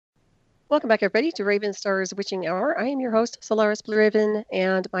Welcome back, everybody, to Ravenstar's Witching Hour. I am your host, Solaris BlueRaven,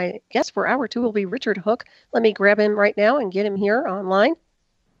 and my guest for Hour 2 will be Richard Hooke. Let me grab him right now and get him here online.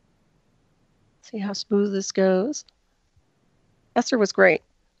 See how smooth this goes. Esther was great.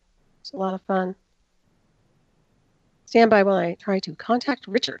 It's a lot of fun. Stand by while I try to contact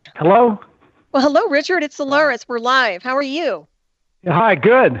Richard. Hello? Well, hello, Richard. It's Solaris. We're live. How are you? Hi,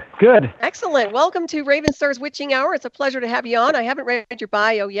 good. Excellent. Welcome to Ravenstar's Witching Hour. It's a pleasure to have you on. I haven't read your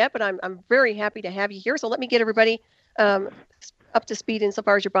bio yet, but I'm very happy to have you here. So let me get everybody up to speed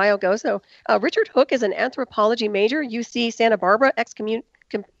insofar as your bio goes. So Richard Hooke is an anthropology major, UC Santa Barbara,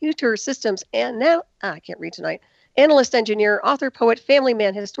 computer systems, and now I can't read tonight. Analyst, engineer, author, poet, family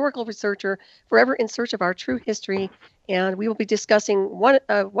man, historical researcher, forever in search of our true history. And we will be discussing one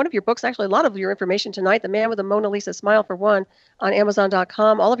of your books, actually a lot of your information tonight, The Man with the Mona Lisa Smile, for one, on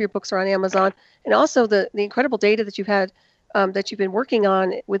Amazon.com. All of your books are on Amazon. And also the incredible data that you've had, that you've been working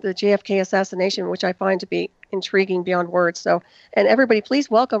on with the JFK assassination, which I find to be intriguing beyond words. So, and everybody,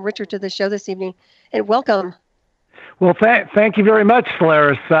 please welcome Richard to the show this evening. And welcome. Well, thank you very much,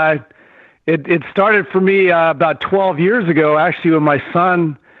 Solaris. It started for me about 12 years ago, actually, when my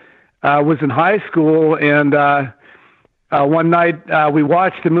son was in high school. And one night we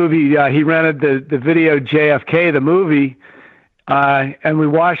watched the movie. He rented the video JFK, the movie, and we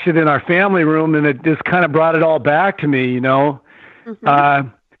watched it in our family room, and it just kind of brought it all back to me, you know. Mm-hmm.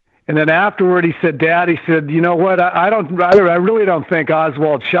 And then afterward, he said, "Dad," he said, "you know what? I really don't think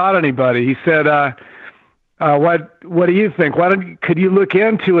Oswald shot anybody." He said, "What do you think? Could you look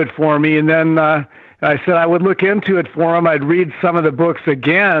into it for me?" And then I said I would look into it for him. I'd read some of the books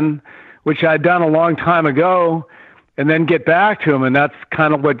again, which I'd done a long time ago, and then get back to him. And that's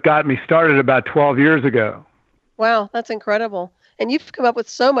kind of what got me started about 12 years ago. Wow, that's incredible. And you've come up with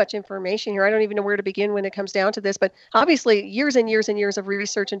so much information here. I don't even know where to begin when it comes down to this, but obviously years and years and years of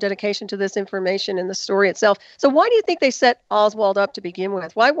research and dedication to this information and the story itself. So why do you think they set Oswald up to begin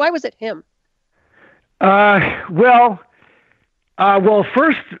with? Why was it him? Well,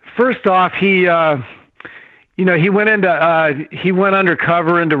 first off, he went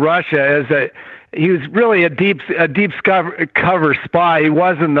undercover into Russia he was really a deep cover spy. He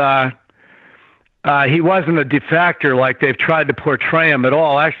wasn't a defector like they've tried to portray him at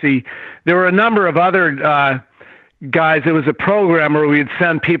all. Actually, there were a number of other guys. It was a program where we'd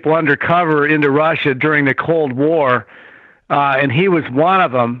send people undercover into Russia during the Cold War, and he was one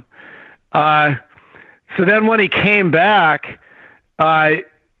of them. So then when he came back,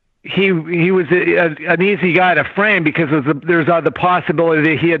 he was an easy guy to frame because there's the possibility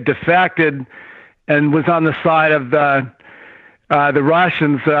that he had defected and was on the side of the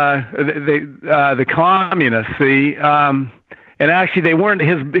Russians, the communists. And actually, they weren't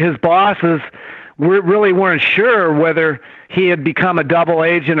his bosses really weren't sure whether he had become a double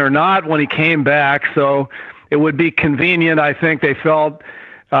agent or not when he came back. So it would be convenient, I think they felt,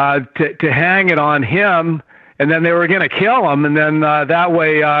 to hang it on him, and then they were going to kill him, and then that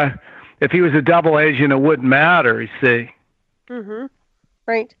way, if he was a double agent, it wouldn't matter. You see. Mm-hmm.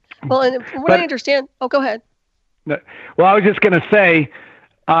 Right. Well, and from what I understand, go ahead. Well, I was just going to say,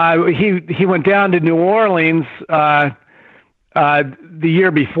 he went down to New Orleans the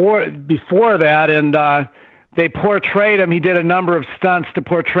year before that, and they portrayed him. He did a number of stunts to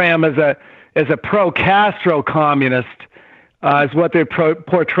portray him as a pro-Castro communist. Is what they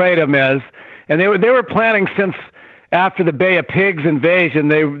portrayed him as, and they were planning since after the Bay of Pigs invasion.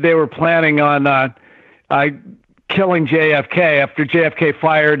 They were planning on killing JFK after JFK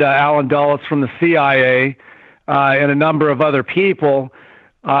fired Alan Dulles from the CIA and a number of other people.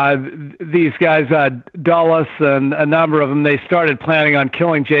 These guys, Dulles and a number of them, they started planning on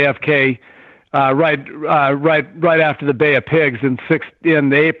killing JFK right after the Bay of Pigs in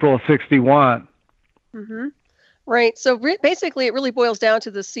April of '61. Mm-hmm. Right. So basically, it really boils down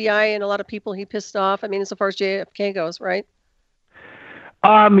to the CIA and a lot of people he pissed off. I mean, as far as JFK goes, right?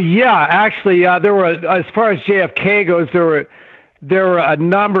 Yeah, actually, there were, as far as JFK goes, there were a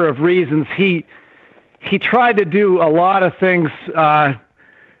number of reasons. He tried to do a lot of things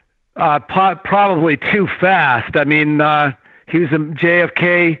probably too fast. I mean, he was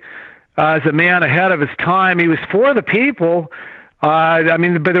JFK as a man ahead of his time. He was for the people. I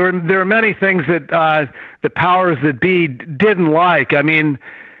mean, but there were many things that the powers that be didn't like. I mean,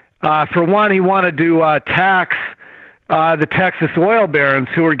 for one, he wanted to tax the Texas oil barons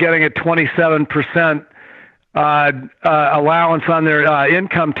who were getting a 27% allowance on their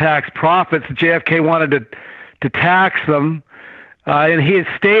income tax profits. JFK wanted to tax them, and he had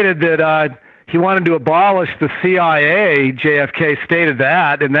stated that he wanted to abolish the CIA. JFK stated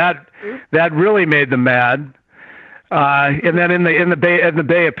that, and that really made them mad. And then in the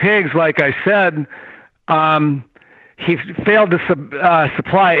Bay of Pigs, like I said, he failed to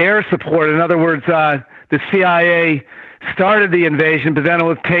supply air support. In other words, the CIA started the invasion, but then it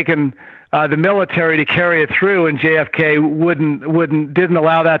was taken the military to carry it through, and JFK didn't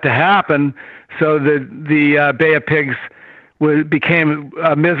allow that to happen. So the Bay of Pigs became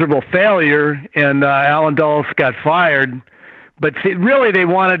a miserable failure, and Alan Dulles got fired. But really, they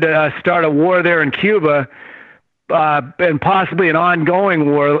wanted to start a war there in Cuba, and possibly an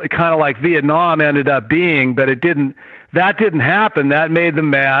ongoing war, kind of like Vietnam ended up being. But that didn't happen. That made them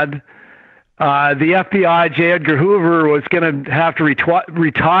mad. The FBI, J. Edgar Hoover, was going to have to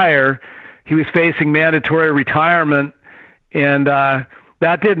retire. He was facing mandatory retirement, and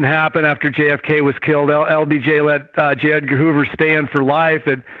that didn't happen after JFK was killed. LBJ let J. Edgar Hoover stay in for life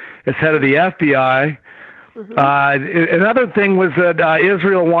as head of the FBI. Mm-hmm. Another thing was that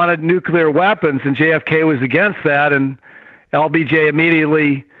Israel wanted nuclear weapons, and JFK was against that, and LBJ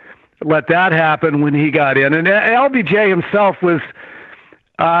immediately let that happen when he got in. And LBJ himself was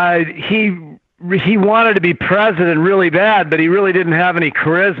he wanted to be president really bad, but he really didn't have any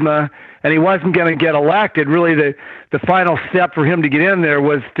charisma, and he wasn't going to get elected. Really, the final step for him to get in there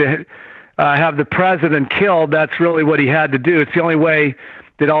was to have the president killed. That's really what he had to do. It's the only way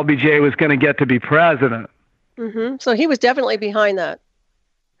that LBJ was going to get to be president. Mm-hmm. So he was definitely behind that.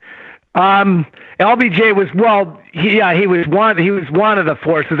 LBJ was he was one of the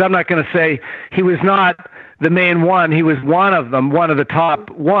forces. I'm not going to say he was not the main one. He was one of them, one of the top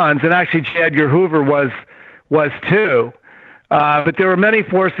ones, and actually J. Edgar Hoover was too. But there were many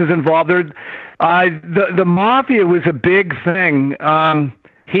forces involved. The mafia was a big thing.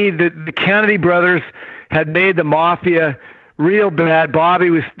 The Kennedy brothers had made the mafia real bad. Bobby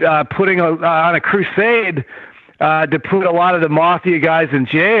was putting on a crusade to put a lot of the mafia guys in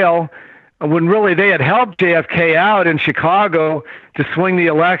jail, when really they had helped JFK out in Chicago to swing the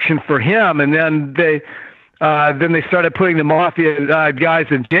election for him. And then they started putting the mafia guys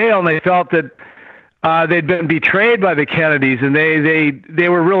in jail, and they felt that they'd been betrayed by the Kennedys, and they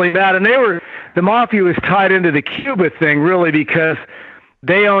were really mad. And the mafia was tied into the Cuba thing, really, because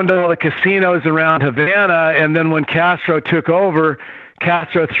they owned all the casinos around Havana, and then when Castro took over,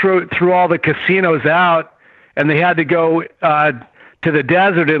 Castro threw all the casinos out, and they had to go to the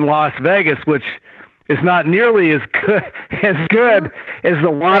desert in Las Vegas, which is not nearly as good as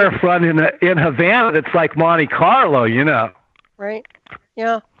the waterfront in Havana. That's like Monte Carlo, Right.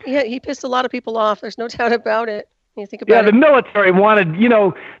 Yeah. He pissed a lot of people off. There's no doubt about it. You think about it. The military wanted,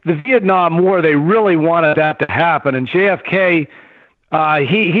 the Vietnam War. They really wanted that to happen, and JFK.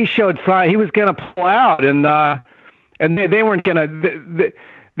 He showed sign he was going to pull out, and they weren't going to.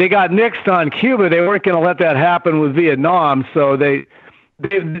 They got nixed on Cuba. They weren't going to let that happen with Vietnam. So they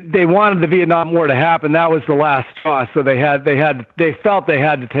wanted the Vietnam War to happen. That was the last straw. So they felt they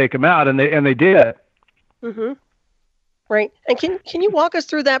had to take him out, and they did. Mm-hmm. Right. And can you walk us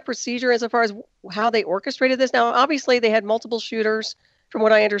through that procedure as far as how they orchestrated this? Now, obviously, they had multiple shooters, from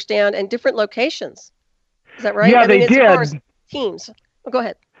what I understand, and different locations. Is that right? Yeah, they did. As far as teams. Oh, go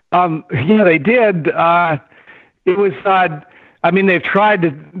ahead. They did. It was. They've tried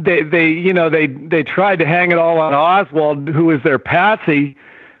to. They tried to hang it all on Oswald, who was their patsy.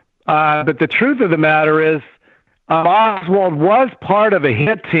 But the truth of the matter is, Oswald was part of a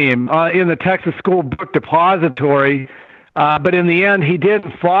hit team in the Texas School Book Depository. But in the end, he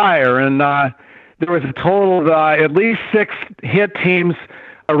didn't fire, and there was a total of at least 6 hit teams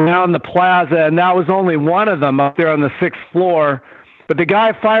around the plaza, and that was only one of them up there on the 6th floor. But the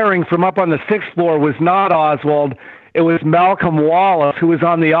guy firing from up on the 6th floor was not Oswald. It was Malcolm Wallace, who was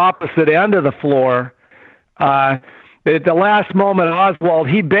on the opposite end of the floor. At the last moment, Oswald,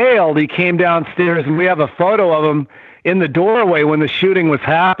 he bailed. He came downstairs, and we have a photo of him in the doorway when the shooting was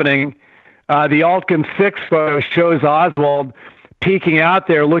happening. The Altkin 6 photo shows Oswald peeking out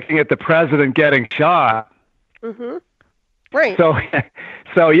there looking at the president getting shot. Mm-hmm. Right.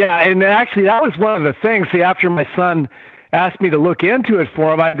 So yeah, and actually that was one of the things. See, after my son asked me to look into it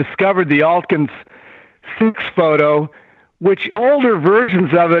for him, I discovered the Altkin 6 photo, which older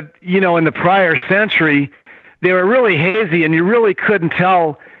versions of it, in the prior century, they were really hazy, and you really couldn't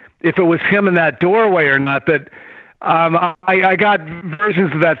tell if it was him in that doorway or not. But I got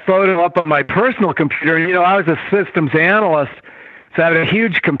versions of that photo up on my personal computer. I was a systems analyst, so I had a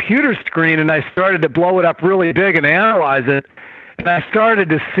huge computer screen, and I started to blow it up really big and analyze it. And I started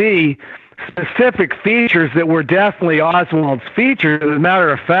to see specific features that were definitely Oswald's features. As a matter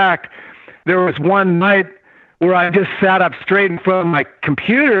of fact, there was one night where I just sat up straight in front of my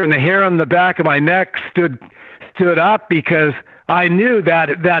computer, and the hair on the back of my neck stood up because I knew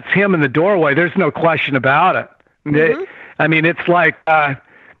that that's him in the doorway. There's no question about it. Mm-hmm. I mean, it's like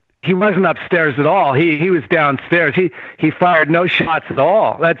he wasn't upstairs at all. He was downstairs. He fired no shots at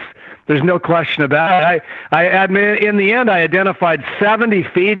all. There's no question about it. I admit, in the end, I identified 70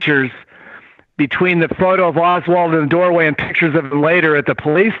 features between the photo of Oswald in the doorway and pictures of him later at the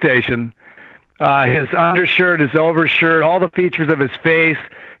police station. His undershirt, his overshirt, all the features of his face,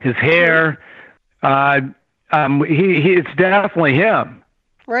 his hair. It's definitely him.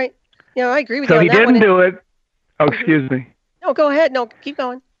 Right. Yeah, I agree with you So on he that didn't one. do it. Oh, excuse me. No, go ahead. No, keep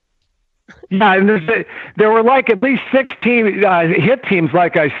going. Yeah, and there were like at least 16 hit teams,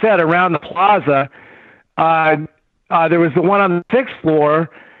 like I said, around the plaza. There was the one on the 6th floor.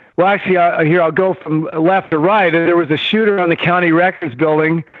 Well, actually, here I'll go from left to right. There was a shooter on the county records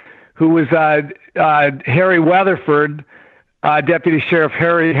building who was Harry Weatherford. Deputy Sheriff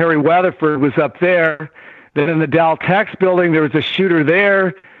Harry Weatherford was up there. Then in the Daltex building, there was a shooter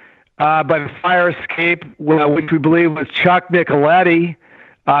there by the fire escape, which we believe was Chuck Nicoletti,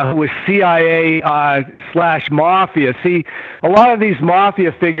 who was CIA / mafia. See, a lot of these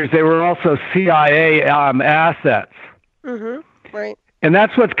mafia figures, they were also CIA assets. Mm-hmm. Right. And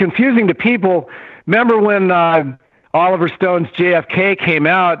that's what's confusing to people. Remember when Oliver Stone's JFK came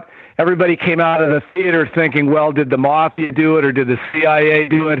out, everybody came out of the theater thinking, well, did the mafia do it or did the CIA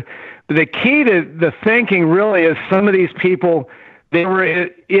do it? But the key to the thinking really is some of these people, they were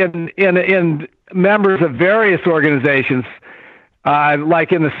in members of various organizations,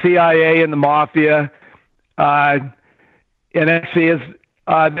 like in the CIA and the mafia. And actually,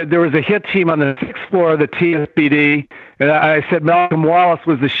 there was a hit team on the 6th floor of the TSPD. And I said Malcolm Wallace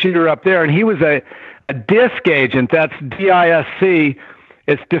was the shooter up there, and he was a DISC agent. That's DISC.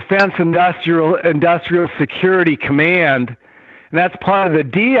 It's Defense Industrial Security Command, and that's part of the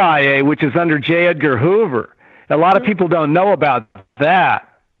DIA, which is under J. Edgar Hoover. A lot of people don't know about that.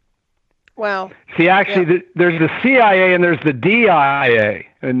 Wow. See, actually, there's the CIA and there's the DIA,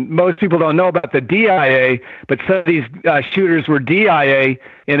 and most people don't know about the DIA, but some of these shooters were DIA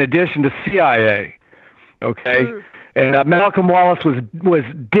in addition to CIA. Okay? And Malcolm Wallace was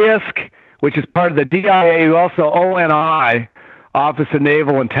DISC, which is part of the DIA, also ONI, Office of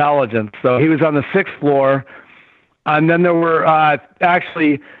Naval Intelligence. So he was on the 6th floor. And then there were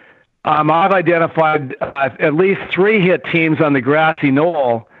actually, I've identified at least 3 hit teams on the grassy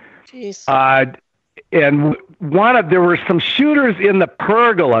knoll. Jeez. And there were some shooters in the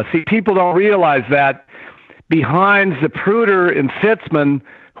pergola. See, people don't realize that behind Zapruder and Sitzman,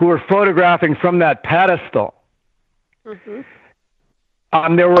 who were photographing from that pedestal. Mm-hmm.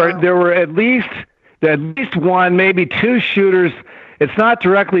 There were at least one, maybe 2 shooters. It's not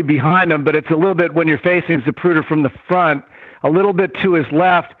directly behind him, but it's a little bit when you're facing Zapruder from the front, a little bit to his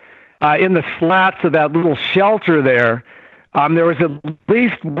left, in the slats of that little shelter there. There was at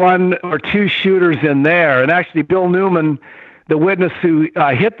least 1 or 2 shooters in there. And actually, Bill Newman, the witness who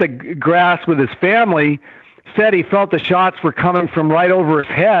hit the grass with his family, said he felt the shots were coming from right over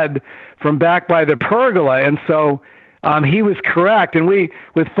his head from back by the pergola. And so he was correct. And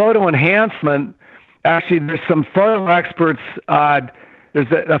with photo enhancement, actually, there's some photo experts.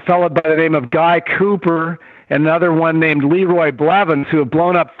 There's a fellow by the name of Guy Cooper and another one named Leroy Blevins who have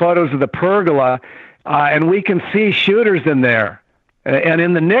blown up photos of the pergola. And we can see shooters in there. And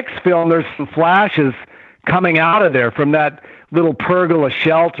in the Nix film, there's some flashes coming out of there from that little pergola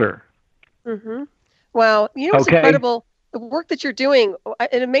shelter. Mm-hmm. Wow. You know what's incredible? The work that you're doing,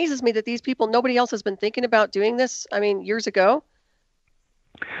 it amazes me that these people, nobody else has been thinking about doing this, years ago.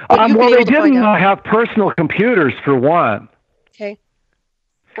 Well, they didn't have personal computers, for one. Okay.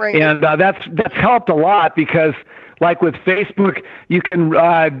 Right. And that's helped a lot because, like with Facebook, you can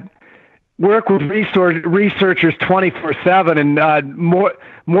work with researchers 24/7, and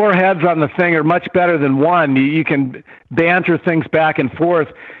more heads on the thing are much better than one. You can banter things back and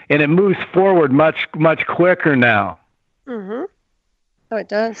forth, and it moves forward much quicker now. Mm-hmm. Oh, it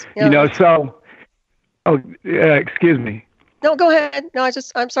does. Yeah. Excuse me. No, go ahead. No,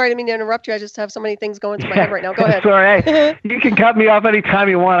 I'm sorry, I didn't mean to interrupt you. I just have so many things going through my head right now. Go ahead. Sorry. Hey, you can cut me off anytime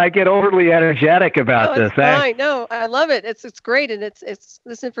you want. I get overly energetic about this. Fine. No, I love it. It's great, and it's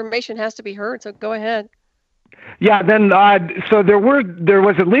this information has to be heard. So go ahead. Yeah. Then so there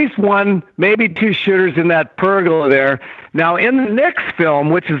was at least 1, maybe 2 shooters in that pergola there. Now in the Nix film,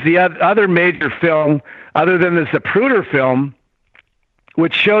 which is the other major film other than the Zapruder film,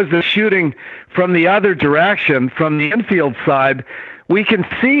 which shows the shooting from the other direction, from the infield side, we can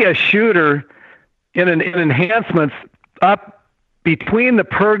see a shooter in enhancements up between the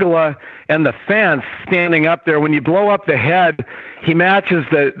pergola and the fence, standing up there. When you blow up the head, he matches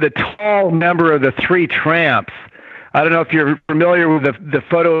the tall member of the 3 Tramps. I don't know if you're familiar with the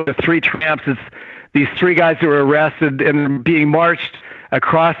photo of the 3 Tramps. It's these three guys who were arrested and being marched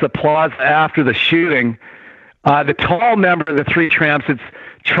across the plaza after the shooting. The tall member of the three tramps, it's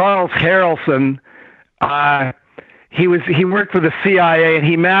Charles Harrelson. He worked for the CIA, and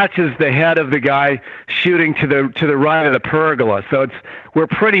he matches the head of the guy shooting to the right of the pergola. So we're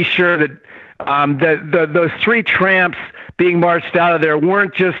pretty sure that those three tramps being marched out of there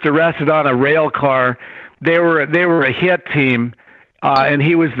weren't just arrested on a rail car. They were a hit team, and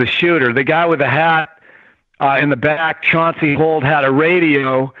he was the shooter. The guy with the hat in the back, Chauncey Holt, had a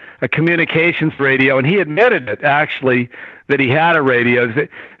radio, a communications radio, and he admitted it, actually, that he had a radio.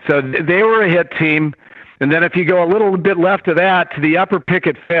 So they were a hit team. And then if you go a little bit left of that to the upper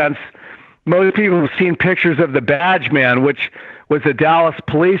picket fence, most people have seen pictures of the Badge Man, which was a Dallas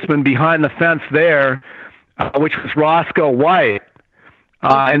policeman behind the fence there, which was Roscoe White.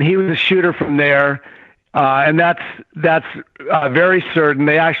 And he was a shooter from there. And that's very certain.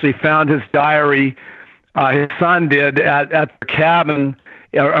 They actually found his diary, his son did, at the cabin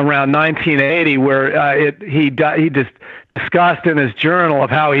around 1980, where he just discussed in his journal of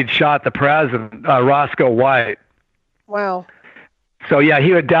how he'd shot the president, Roscoe White. Wow. So yeah,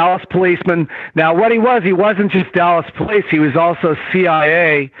 he was a Dallas policeman. Now what he wasn't just Dallas police, he was also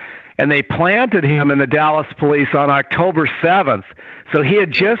CIA, and they planted him in the Dallas police on October 7th. So he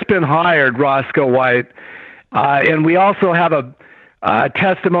had just been hired, Roscoe White. And we also have a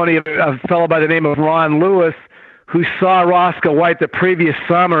testimony of a fellow by the name of Ron Lewis, who saw Roscoe White the previous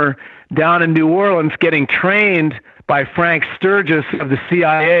summer down in New Orleans getting trained by Frank Sturgis of the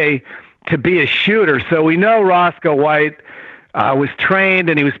CIA to be a shooter. So we know Roscoe White was trained,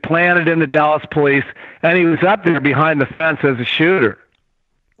 and he was planted in the Dallas police, and he was up there behind the fence as a shooter.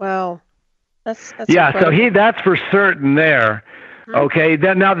 Wow. That's yeah, incredible. so that's for certain there. Mm-hmm. Okay,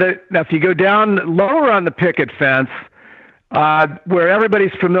 then now if you go down lower on the picket fence, where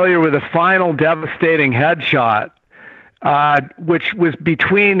everybody's familiar with the final devastating headshot, which was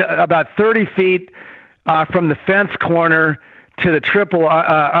between about 30 feet from the fence corner to the triple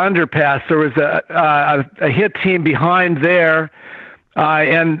underpass. There was a hit team behind there,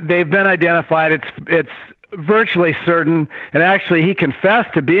 and they've been identified. It's virtually certain, and actually he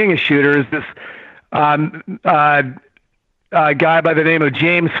confessed to being a shooter. Is this guy by the name of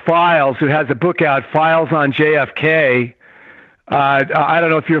James Files, who has a book out, Files on JFK. I don't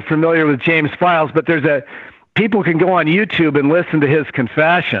know if you're familiar with James Files, but people can go on YouTube and listen to his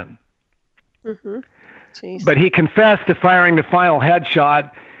confession. Mm-hmm. Jeez. But he confessed to firing the final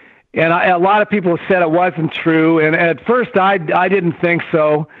headshot, and a lot of people have said it wasn't true. And at first, I didn't think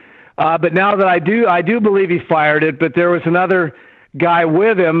so, but now that I do believe he fired it. But there was another guy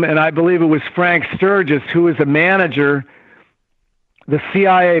with him, and I believe it was Frank Sturgis, who was a manager, the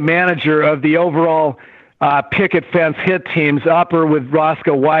CIA manager of the overall picket fence hit teams, upper with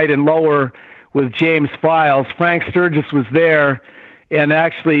Roscoe White and lower with James Files. Frank Sturgis was there, and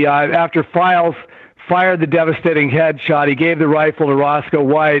actually after Files fired the devastating headshot, he gave the rifle to Roscoe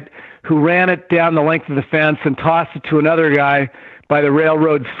White, who ran it down the length of the fence and tossed it to another guy by the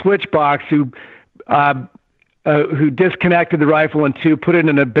railroad switch box, who disconnected the rifle in two, put it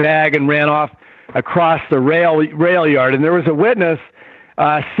in a bag, and ran off across the rail yard. And there was a witness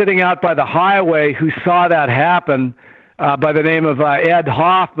sitting out by the highway who saw that happen, by the name of Ed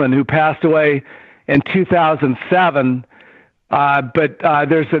Hoffman, who passed away in 2007. But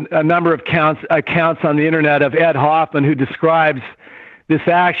there's a number of accounts on the internet of Ed Hoffman who describes this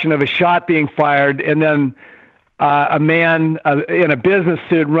action of a shot being fired, and then a man in a business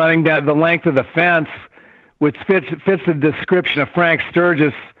suit running down the length of the fence, which fits the description of Frank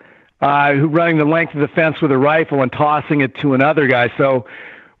Sturgis, who running the length of the fence with a rifle and tossing it to another guy. So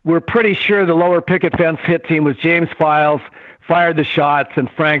we're pretty sure the lower picket fence hit team was James Files, fired the shots, and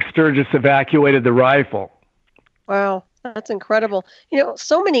Frank Sturgis evacuated the rifle. Wow. That's incredible.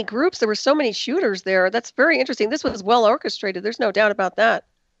 So many groups, there were so many shooters there. That's very interesting. This was well orchestrated. There's no doubt about that.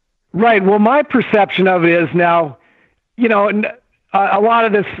 Right. Well, my perception of it is now, a lot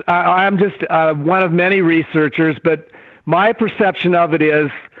of this, I'm just one of many researchers, but my perception of it is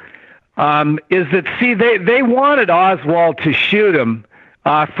that, see, they wanted Oswald to shoot him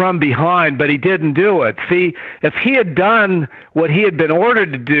from behind, but he didn't do it. See, if he had done what he had been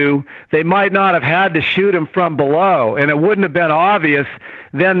ordered to do, they might not have had to shoot him from below, and it wouldn't have been obvious.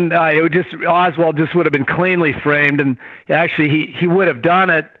 Then Oswald just would have been cleanly framed, and actually he would have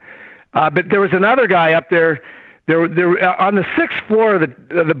done it. But there was another guy up there. There on the 6th floor of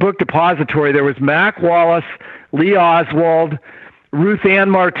the book depository. There was Mac Wallace, Lee Oswald, Ruth Ann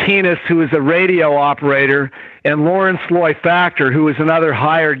Martinez, who was a radio operator, and Lawrence Loy Factor, who was another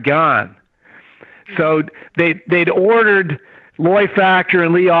hired gun. So they'd ordered Loy Factor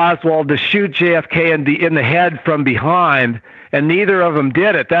and Lee Oswald to shoot JFK in the head from behind, and neither of them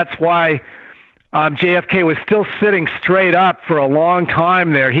did it. That's why JFK was still sitting straight up for a long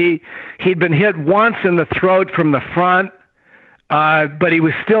time there. He'd been hit once in the throat from the front, but he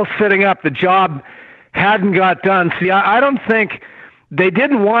was still sitting up. The job hadn't got done. See, I don't think they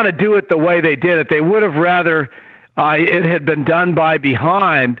didn't want to do it the way they did it. They would have rather it had been done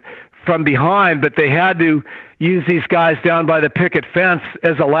from behind, but they had to use these guys down by the picket fence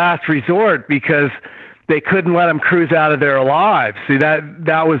as a last resort because they couldn't let them cruise out of there alive. See,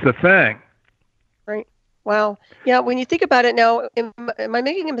 that was the thing. Right. Wow. Yeah. When you think about it now, am I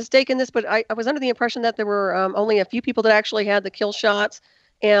making a mistake in this? But I was under the impression that there were only a few people that actually had the kill shots,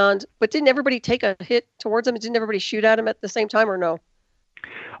 but didn't everybody take a hit towards them? Didn't everybody shoot at him at the same time, or no?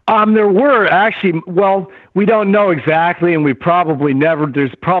 There were actually, well, we don't know exactly, and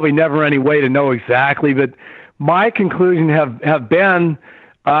there's probably never any way to know exactly, but my conclusion have been,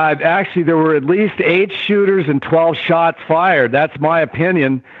 actually there were at least 8 shooters and 12 shots fired. That's my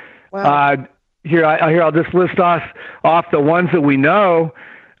opinion. Wow. Here, I'll just list off the ones that we know.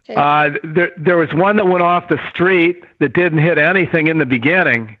 Okay. There was one that went off the street that didn't hit anything in the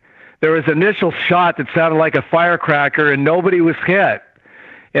beginning. There was an initial shot that sounded like a firecracker, and nobody was hit.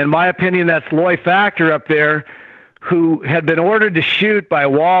 In my opinion, that's Loy Factor up there, who had been ordered to shoot by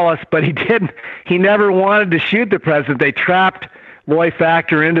Wallace, but he didn't. He never wanted to shoot the president. They trapped Loy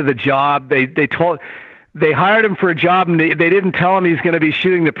Factor into the job. They hired him for a job, and they didn't tell him he's going to be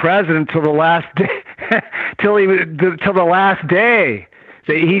shooting the president till the last day. till the last day.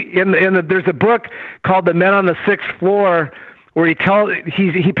 There's a book called The Men on the Sixth Floor where he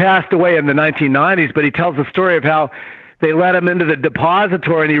passed away in the 1990s, but he tells the story of how they let him into the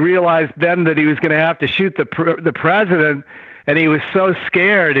depository, and he realized then that he was going to have to shoot the president, and he was so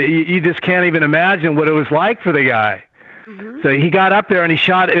scared. You just can't even imagine what it was like for the guy. Mm-hmm. So he got up there and he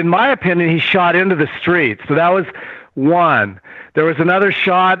shot, in my opinion, he shot into the street. So that was one. There was another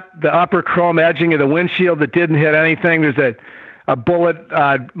shot, the upper chrome edging of the windshield that didn't hit anything. There's a bullet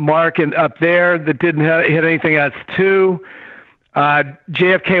mark up there that didn't hit anything. That's 2.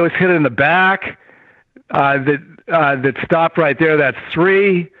 JFK was hit in the back. That stopped right there. That's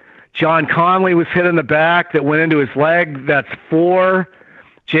 3. John Connally was hit in the back that went into his leg. That's 4.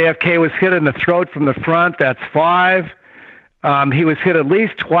 JFK was hit in the throat from the front. That's 5. He was hit at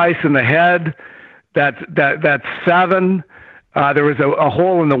least twice in the head. That's 7. There was a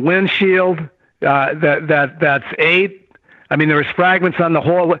hole in the windshield. That's 8. I mean, there was fragments on the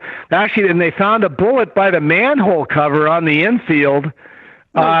hole. Actually, and they found a bullet by the manhole cover on the infield.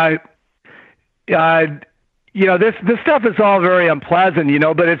 This stuff is all very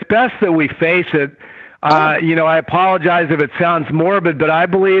unpleasant, but it's best that we face it. I apologize if it sounds morbid, but I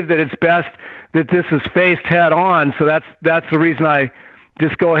believe that it's best that this is faced head on. So that's the reason I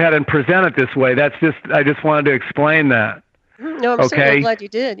just go ahead and present it this way. I just wanted to explain that. No, I'm certainly glad you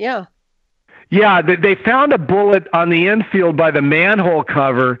did. Yeah. Yeah, they found a bullet on the infield by the manhole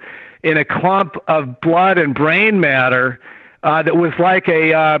cover in a clump of blood and brain matter. That was like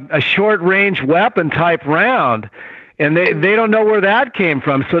a short-range weapon type round, and they don't know where that came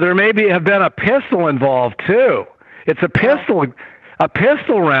from. So there have been a pistol involved too. It's a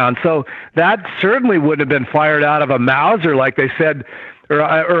pistol round. So that certainly wouldn't have been fired out of a Mauser like they said, or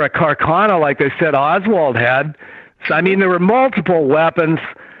a Carcana like they said Oswald had. So, I mean, there were multiple weapons.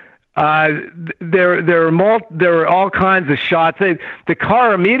 There were all kinds of shots. The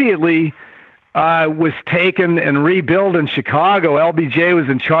car immediately was taken and rebuilt in Chicago. LBJ was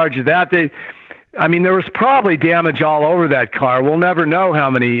in charge of that. There was probably damage all over that car. We'll never know how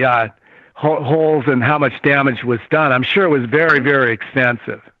many holes and how much damage was done. I'm sure it was very, very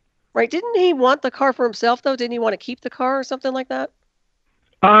extensive. Right. Didn't he want the car for himself, though? Didn't he want to keep the car or something like that?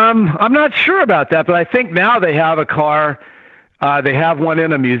 I'm not sure about that, but I think now they have a car. They have one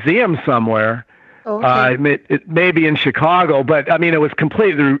in a museum somewhere. Okay. It may be in Chicago, but I mean, it was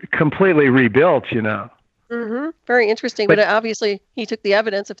completely rebuilt, Mm-hmm. Very interesting. But obviously, he took the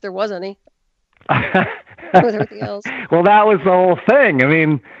evidence if there was any. With everything else. Well, that was the whole thing. I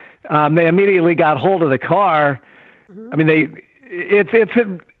mean, they immediately got hold of the car. Mm-hmm. I mean, it's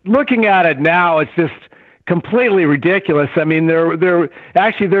looking at it now, it's just completely ridiculous. I mean, there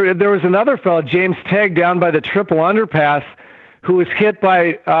was another fellow, James Tegg, down by the Triple Underpass, who was hit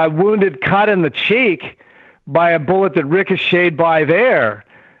by a wounded cut in the cheek by a bullet that ricocheted by there.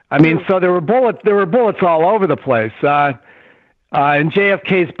 I mean, so there were bullets all over the place. In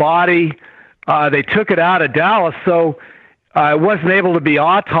JFK's body, they took it out of Dallas, so it wasn't able to be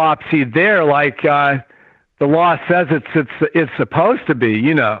autopsied there like the law says it's supposed to be,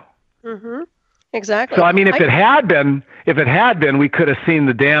 Mm-hmm. Exactly. So I mean, if it had been, we could have seen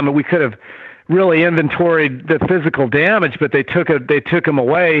the dam. We could have really inventoried the physical damage, but they took him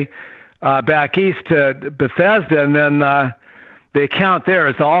away back east to Bethesda, and then the account there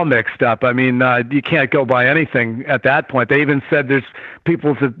is all mixed up. I mean, you can't go by anything at that point. They even said there's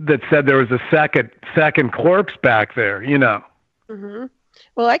people that said there was a second corpse back there. You know. Mm-hmm.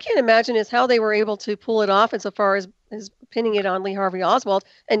 Well, I can't imagine is how they were able to pull it off insofar as pinning it on Lee Harvey Oswald,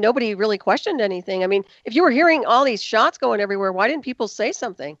 and nobody really questioned anything. I mean, if you were hearing all these shots going everywhere, why didn't people say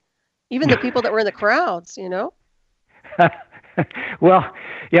something? Even the people that were in the crowds, you know? Well,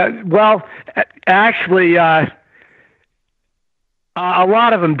 yeah. Well, actually, a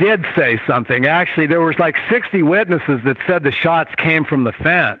lot of them did say something. Actually, there was like 60 witnesses that said the shots came from the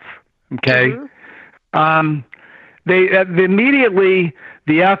fence. Okay. Mm-hmm. They immediately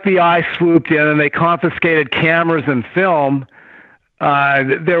the FBI swooped in and they confiscated cameras and film.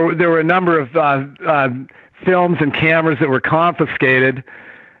 There were a number of films and cameras that were confiscated.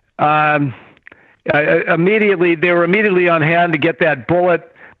 Immediately, they were immediately on hand to get that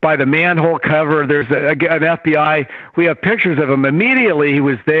bullet by the manhole cover. There's an FBI. We have pictures of him. Immediately, he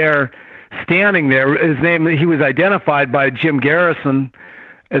was there, standing there. He was identified by Jim Garrison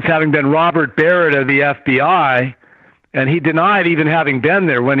as having been Robert Barrett of the FBI. And he denied even having been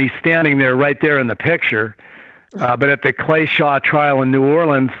there when he's standing there right there in the picture. But at the Clay Shaw trial in New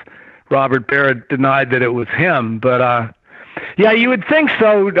Orleans, Robert Barrett denied that it was him. But yeah, you would think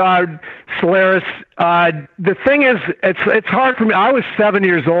so, Solaris. The thing is, it's hard for me. I was 7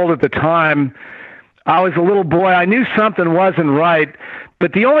 years old at the time. I was a little boy. I knew something wasn't right.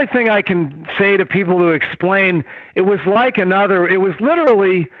 But the only thing I can say to people to explain, it was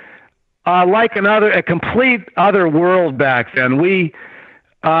literally a complete other world back then. We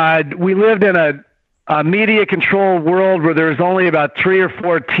lived in a media-controlled world where there's only about 3 or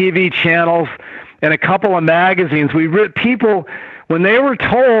 4 TV channels and a couple of magazines. People, when they were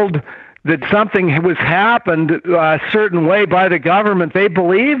told that something was happened a certain way by the government, they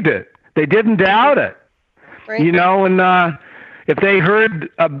believed it. They didn't doubt it. Right. You know, and if they heard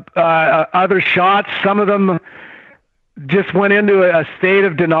other shots, some of them just went into a state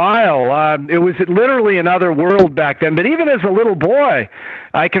of denial. It was literally another world back then. But even as a little boy,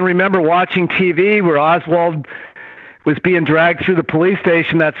 I can remember watching TV where Oswald was being dragged through the police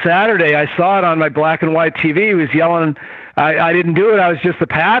station that Saturday. I saw it on my black and white TV. He was yelling, I didn't do it. I was just a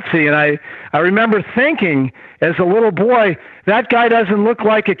patsy. And I remember thinking as a little boy, that guy doesn't look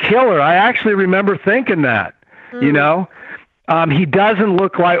like a killer. I actually remember thinking that, you know. He doesn't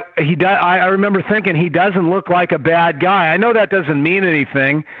look like I remember thinking he doesn't look like a bad guy. I know that doesn't mean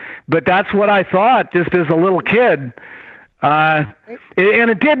anything, but that's what I thought just as a little kid. And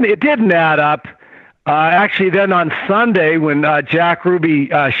it didn't add up. Actually, then on Sunday when Jack Ruby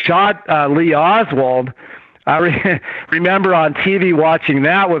shot Lee Oswald, I remember on TV watching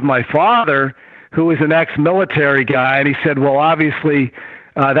that with my father, who was an ex-military guy, and he said, "Well, obviously."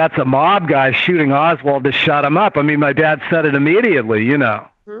 That's a mob guy shooting Oswald to shut him up. I mean, my dad said it immediately, you know.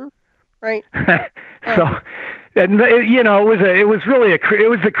 Mm-hmm. Right. So, and you know, it was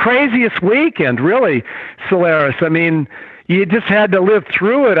the craziest weekend, really, Solaris. I mean, you just had to live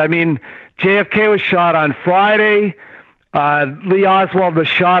through it. I mean, JFK was shot on Friday, Lee Oswald was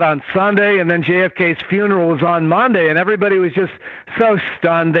shot on Sunday, and then JFK's funeral was on Monday, and everybody was just so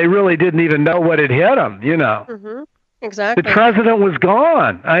stunned they really didn't even know what had hit them, you know. Mm-hmm. Exactly. The president was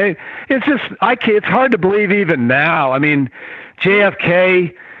gone. It's hard to believe even now. I mean,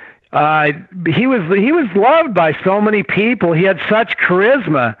 JFK, he was loved by so many people. He had such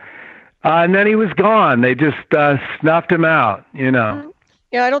charisma, and then he was gone. They just snuffed him out, you know. Mm-hmm.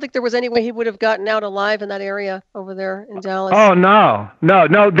 Yeah, I don't think there was any way he would have gotten out alive in that area over there in Dallas. Oh, no.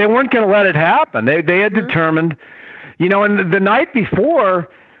 They weren't going to let it happen. They had determined, you know, and the night before,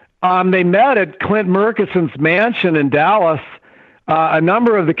 they met at Clint Murchison's mansion in Dallas, a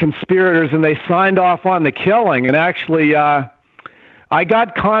number of the conspirators, and they signed off on the killing. And actually, I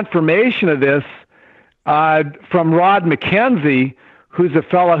got confirmation of this from Rod McKenzie, who's a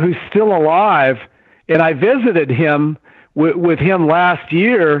fellow who's still alive, and I visited him with him last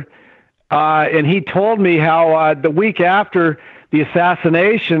year, and he told me how the week after the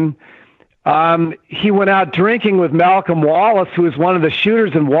assassination, he went out drinking with Malcolm Wallace, who was one of the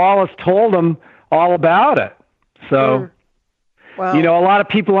shooters, and Wallace told him all about it. So, wow. You know, a lot of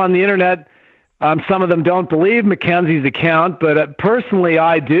people on the internet, some of them don't believe Mackenzie's account, but personally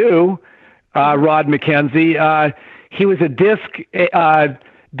I do, Rod McKenzie. He was a disc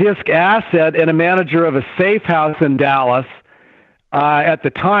asset and a manager of a safe house in Dallas. At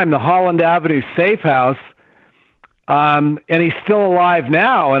the time, the Holland Avenue Safe House. and he's still alive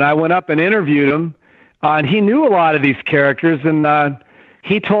now. And I went up and interviewed him, and he knew a lot of these characters. And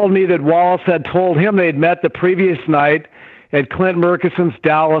he told me that Wallace had told him they'd met the previous night at Clint Murchison's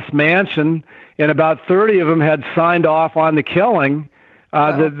Dallas mansion, and about 30 of them had signed off on the killing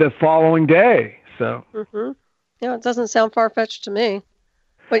the following day. So, yeah, it doesn't sound far-fetched to me.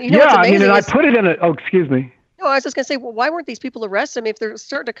 But yeah, I mean, and I put it in a. Oh, excuse me. No, I was just going to say, well, why weren't these people arrested? I mean, if they're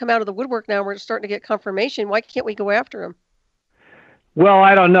starting to come out of the woodwork now, we're starting to get confirmation. Why can't we go after them? Well,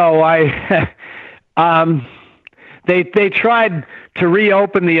 I don't know. They tried to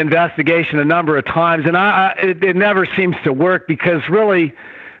reopen the investigation a number of times, and it never seems to work because really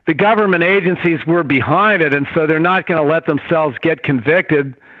the government agencies were behind it, and so they're not going to let themselves get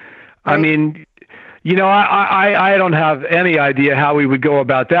convicted. Right. I mean, you know, I don't have any idea how we would go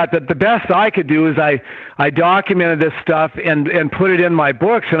about that. But the best I could do is I documented this stuff and put it in my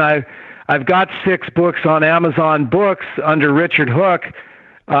books, and I've got 6 books on Amazon Books under Richard Hooke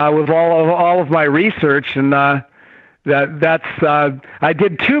with all of my research, and that's I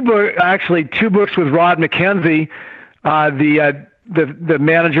did 2 books with Rod McKenzie, the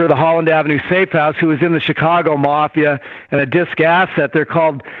manager of the Holland Avenue Safe House, who was in the Chicago Mafia, and a disc asset. They're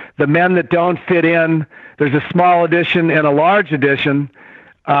called The Men That Don't Fit In. There's a small edition and a large edition,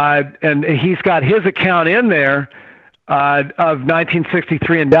 and he's got his account in there of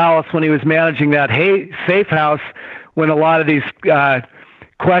 1963 in Dallas when he was managing that safe house when a lot of these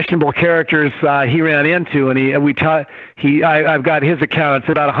questionable characters he ran into, and I've got his account.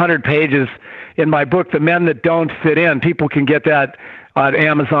 It's about 100 pages in my book, The Men That Don't Fit In. People can get that on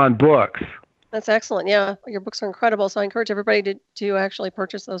Amazon Books. That's excellent. Yeah, your books are incredible. So I encourage everybody to actually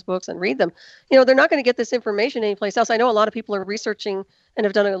purchase those books and read them. You know, they're not going to get this information anyplace else. I know a lot of people are researching and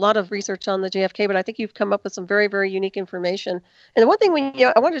have done a lot of research on the JFK, but I think you've come up with some very, very unique information. And the one thing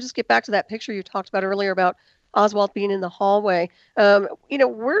I want to just get back to that picture you talked about earlier about Oswald being in the hallway. You know,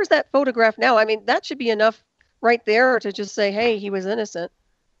 where's that photograph now? I mean, that should be enough right there to just say, hey, he was innocent.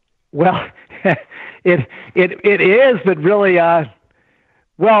 Well, it is, but really,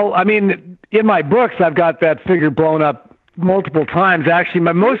 well, I mean, in my books, I've got that figure blown up multiple times. Actually,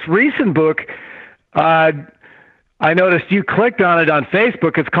 my most recent book, I noticed you clicked on it on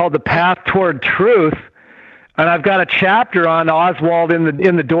Facebook. It's called The Path Toward Truth. And I've got a chapter on Oswald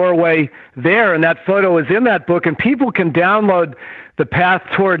in the doorway there, and that photo is in that book. And people can download The Path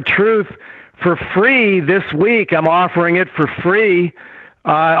Toward Truth for free this week. I'm offering it for free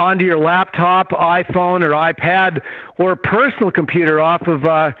onto your laptop, iPhone, or iPad, or personal computer off of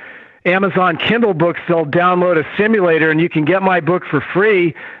Amazon Kindle books. They'll download a simulator, and you can get my book for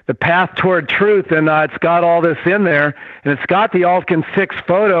free, The Path Toward Truth, and it's got all this in there, and it's got the Altkin 6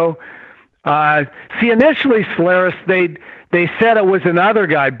 photo. See, initially, Solaris, they said it was another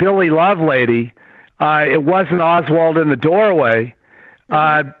guy, Billy Lovelady. It wasn't Oswald in the doorway.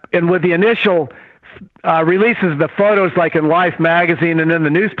 And with the initial releases of the photos, like in Life magazine and in the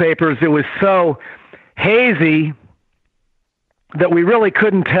newspapers, it was so hazy that we really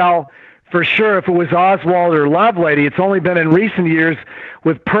couldn't tell for sure if it was Oswald or Lovelady. It's only been in recent years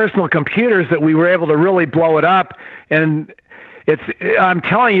with personal computers that we were able to really blow it up. And I'm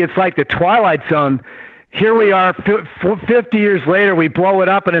telling you, it's like the Twilight Zone. Here we are 50 years later, we blow it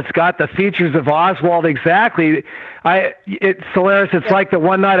up, and it's got the features of Oswald exactly. Solaris, it's like the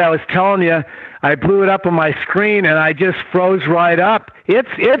one night I was telling you, I blew it up on my screen, and I just froze right up.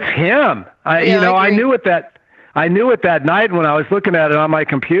 It's him. I knew it that night when I was looking at it on my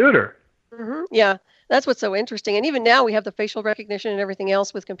computer. Mm-hmm. Yeah, that's what's so interesting. And even now we have the facial recognition and everything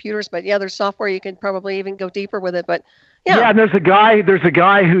else with computers, but yeah, there's software you can probably even go deeper with it. But yeah, and there's a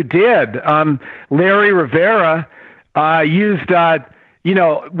guy who did. Larry Rivera used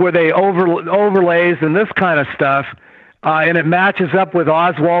where they overlays and this kind of stuff, and it matches up with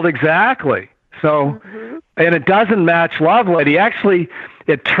Oswald exactly. So, and it doesn't match Lovelady. Actually,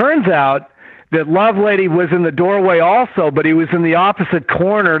 it turns out that Lovelady was in the doorway also, but he was in the opposite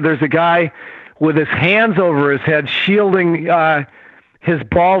corner. There's a guy with his hands over his head, shielding his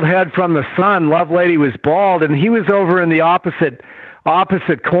bald head from the sun. Lovelady was bald, and he was over in the opposite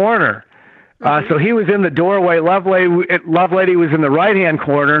corner. So he was in the doorway. Lovelady was in the right-hand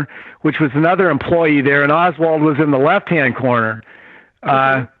corner, which was another employee there, and Oswald was in the left-hand corner.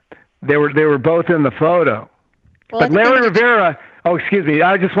 They were both in the photo. Well, but Larry Rivera. Oh, excuse me.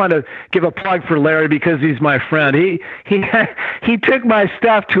 I just want to give a plug for Larry because he's my friend. He took my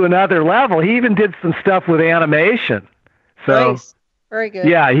stuff to another level. He even did some stuff with animation. So, nice. Very good.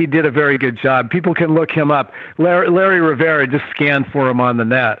 Yeah, he did a very good job. People can look him up. Larry Rivera, just scan for him on the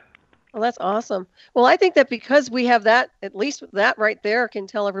net. Well, that's awesome. Well, I think that because we have that, at least that right there can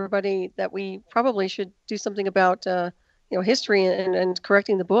tell everybody that we probably should do something about, history and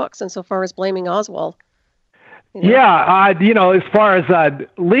correcting the books insofar as blaming Oswald. Yeah, as far as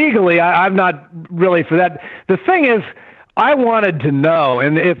legally, I'm not really for that. The thing is, I wanted to know,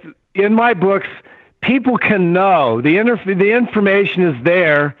 and if in my books, people can know the information is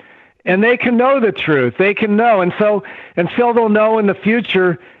there, and they can know the truth. They can know, and so until they'll know in the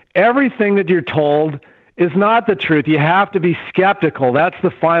future, everything that you're told is not the truth. You have to be skeptical. That's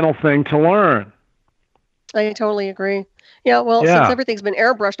the final thing to learn. I totally agree. Yeah, well, since everything's been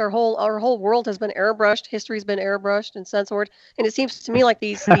airbrushed, our whole world has been airbrushed. History's been airbrushed and censored, and it seems to me like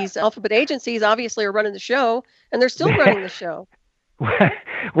these alphabet agencies obviously are running the show, and they're still running the show.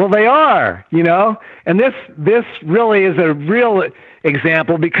 Well, they are, and this really is a real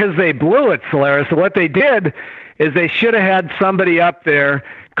example because they blew it, Solaris. So what they did is they should have had somebody up there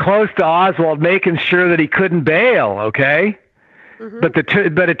close to Oswald making sure that he couldn't bail, okay?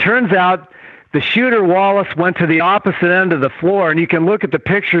 Mm-hmm. But it turns out the shooter, Wallace, went to the opposite end of the floor, and you can look at the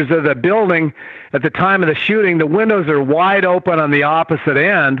pictures of the building at the time of the shooting. The windows are wide open on the opposite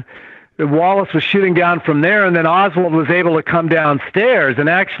end. Wallace was shooting down from there, and then Oswald was able to come downstairs. And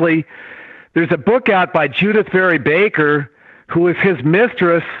actually, there's a book out by Judith Very Baker, who was his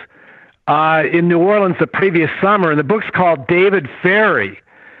mistress in New Orleans the previous summer, and the book's called David Ferry.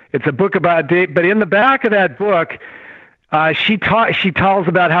 It's a book about Dave, but in the back of that book, she tells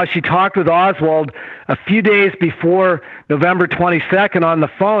about how she talked with Oswald a few days before November 22nd on the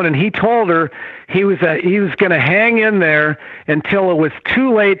phone, and he told her he was going to hang in there until it was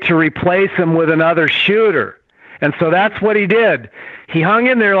too late to replace him with another shooter. And so that's what he did. He hung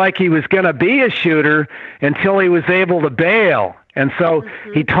in there like he was going to be a shooter until he was able to bail. And so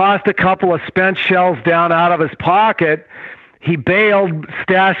he tossed a couple of spent shells down out of his pocket. He bailed,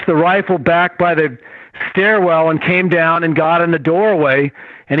 stashed the rifle back by the stairwell, and came down and got in the doorway.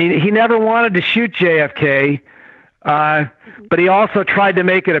 And he never wanted to shoot JFK, but he also tried to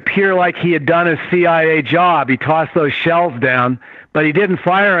make it appear like he had done his CIA job. He tossed those shells down, but he didn't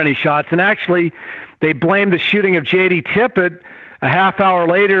fire any shots. And actually, they blamed the shooting of J.D. Tippit a half hour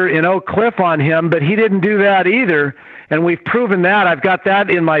later in Oak Cliff on him, but he didn't do that either. And we've proven that. I've got that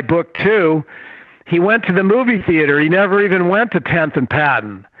in my book, too. He went to the movie theater. He never even went to 10th and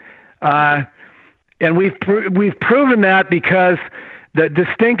Patton. And we've proven that because the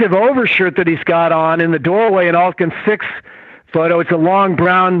distinctive overshirt that he's got on in the doorway in Altkin 6 photo, it's a long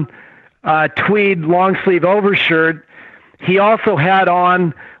brown tweed long sleeve overshirt. He also had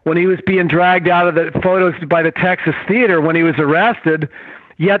on when he was being dragged out of the photos by the Texas Theater when he was arrested.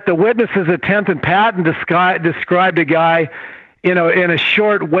 Yet the witnesses at 10th and Patton described a guy, in a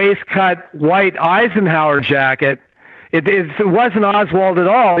short waistcut white Eisenhower jacket. It wasn't Oswald at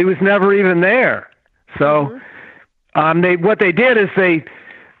all. He was never even there. So what they did is they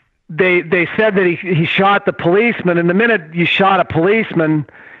said that he shot the policeman, and the minute you shot a policeman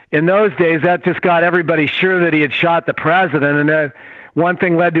in those days, that just got everybody sure that he had shot the president, and that one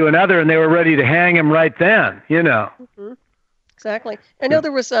thing led to another, and they were ready to hang him right then, Mm-hmm. Exactly. I know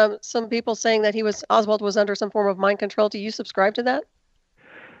there was some people saying that Oswald was under some form of mind control. Do you subscribe to that?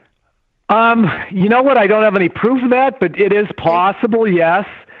 You know what? I don't have any proof of that, but it is possible, yes.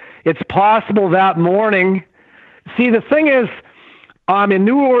 It's possible that morning. See, the thing is, in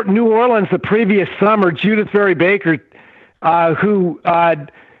New Orleans the previous summer, Judith Very Baker, who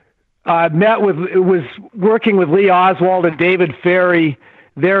was working with Lee Oswald and David Ferry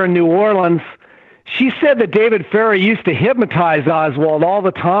there in New Orleans, she said that David Ferry used to hypnotize Oswald all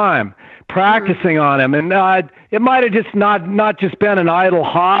the time, practicing on him. And it might have just not just been an idle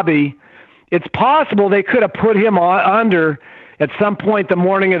hobby. It's possible they could have put him under at some point the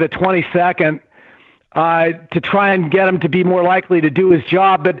morning of the 22nd to try and get him to be more likely to do his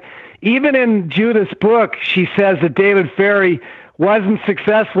job. But even in Judith's book, she says that David Ferry wasn't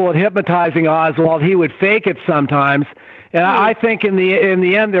successful at hypnotizing Oswald. He would fake it sometimes. And I think in the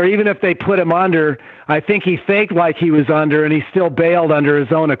end there, even if they put him under, I think he faked like he was under, and he still bailed under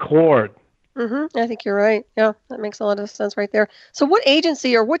his own accord. Mm-hmm. I think you're right. Yeah, that makes a lot of sense right there. So what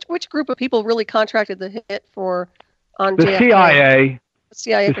agency or which group of people really contracted the hit on the JFK?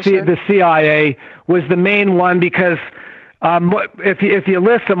 CIA? The CIA was the main one because if you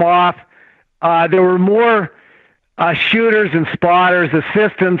list them off, there were more shooters and spotters,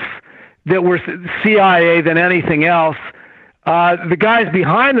 assistants that were CIA than anything else. The guys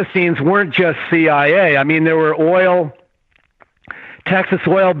behind the scenes weren't just CIA. I mean, there were Texas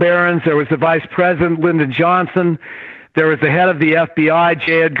oil barons. There was the Vice President, Lyndon Johnson. There was the head of the FBI,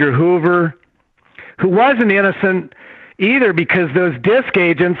 J. Edgar Hoover, who wasn't innocent either because those disk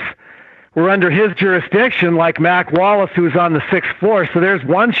agents were under his jurisdiction, like Mac Wallace, who was on the 6th floor. So there's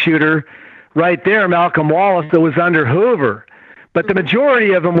one shooter right there, Malcolm Wallace, that was under Hoover. But the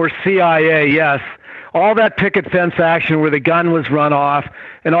majority of them were CIA, yes. All that picket fence action where the gun was run off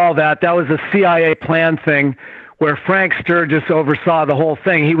and all that, that was a CIA plan thing where Frank Sturgis oversaw the whole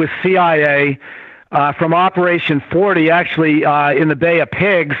thing. He was CIA from Operation 40, actually in the Bay of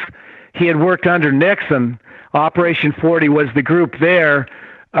Pigs. He had worked under Nixon. Operation 40 was the group there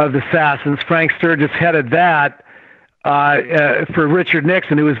of assassins. Frank Sturgis headed that for Richard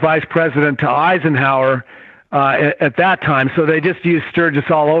Nixon, who was vice president to Eisenhower at that time. So they just used Sturgis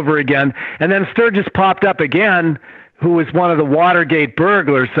all over again. And then Sturgis popped up again, who was one of the Watergate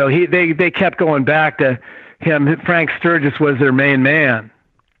burglars. So they kept going back to him. Frank Sturgis was their main man.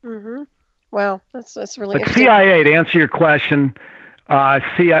 Mm-hmm. Wow, that's really but interesting. CIA, to answer your question,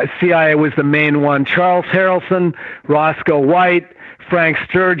 CIA was the main one. Charles Harrelson, Roscoe White, Frank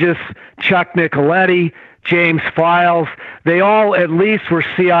Sturgis, Chuck Nicoletti, James Files, they all at least were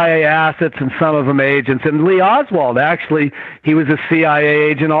CIA assets and some of them agents. And Lee Oswald, actually, he was a CIA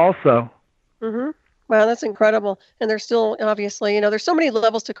agent also. Mm-hmm. Wow, that's incredible. And there's still, obviously, there's so many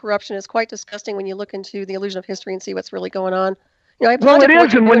levels to corruption. It's quite disgusting when you look into the illusion of history and see what's really going on. Well, it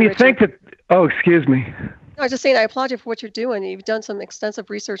is, and when you think that, excuse me. I was just saying, I applaud you for what you're doing. You've done some extensive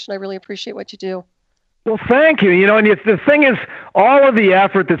research, and I really appreciate what you do. Well, thank you. And the thing is, all of the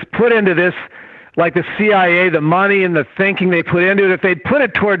effort that's put into this, like the CIA, the money and the thinking they put into it, if they'd put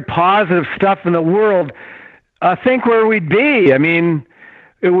it toward positive stuff in the world, think where we'd be. I mean,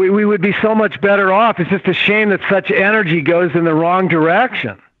 we would be so much better off. It's just a shame that such energy goes in the wrong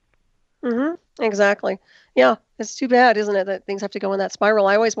direction. Mm-hmm. Exactly. Yeah, it's too bad, isn't it, that things have to go in that spiral.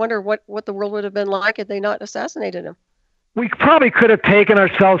 I always wonder what the world would have been like had they not assassinated him. We probably could have taken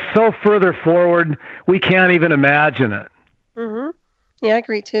ourselves so further forward, we can't even imagine it. Mm-hmm. Yeah, I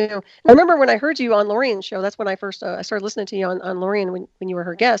agree, too. I remember when I heard you on Lorian's show, that's when I first I started listening to you on Lorian when you were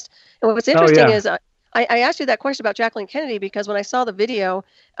her guest. And what's interesting is I asked you that question about Jacqueline Kennedy because when I saw the video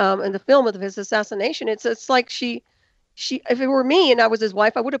and the film of his assassination, it's like she, if it were me and I was his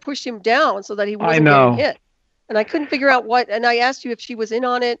wife, I would have pushed him down so that he wasn't getting hit. And I couldn't figure out what, and I asked you if she was in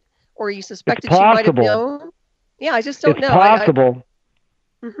on it or you suspected she might have known. Yeah, I just don't know. It's possible.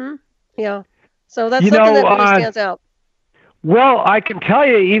 Mm-hmm. Yeah. So that's something that really stands out. Well, I can tell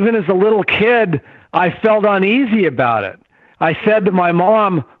you, even as a little kid, I felt uneasy about it. I said to my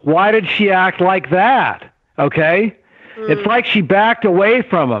mom, why did she act like that? Okay? It's like she backed away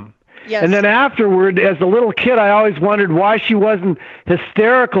from him. Yes. And then afterward, as a little kid, I always wondered why she wasn't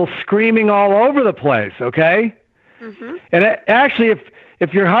hysterical, screaming all over the place, okay? Mm-hmm. And actually,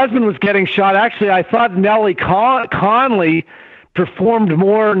 if your husband was getting shot, actually, I thought Nellie Conley performed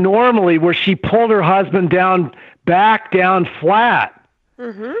more normally, where she pulled her husband back down flat.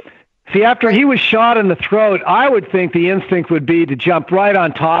 Mm-hmm. See, after he was shot in the throat, I would think the instinct would be to jump right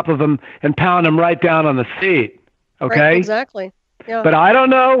on top of him and pound him right down on the seat, okay? Right, exactly. Yeah. But I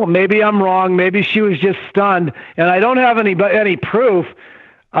don't know. Maybe I'm wrong. Maybe she was just stunned, and I don't have any proof.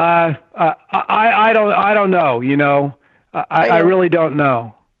 I don't know. I really don't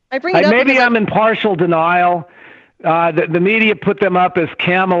know. I bring it up maybe I'm in partial denial. The media put them up as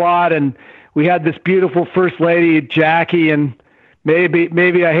Camelot, and we had this beautiful first lady, Jackie, and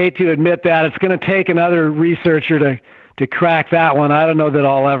maybe I hate to admit that it's going to take another researcher to crack that one. I don't know that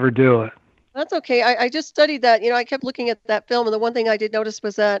I'll ever do it. That's okay. I just studied that. I kept looking at that film, and the one thing I did notice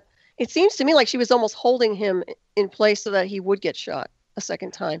was that it seems to me like she was almost holding him in place so that he would get shot a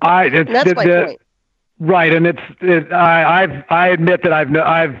second time. And that's my point. Right, and I admit that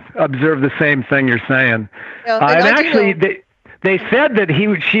I've observed the same thing you're saying. Yeah, and actually, they said that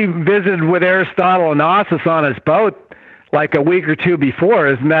she visited with Aristotle Onassis on his boat like a week or two before.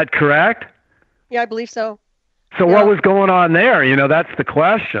 Isn't that correct? Yeah, I believe so. So what was going on there? That's the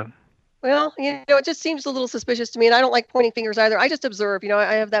question. Well, it just seems a little suspicious to me, and I don't like pointing fingers either. I just observe.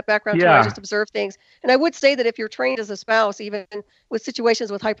 I have that background too. I just observe things. And I would say that if you're trained as a spouse, even with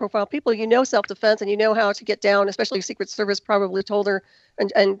situations with high-profile people, self-defense and you know how to get down, especially Secret Service probably told her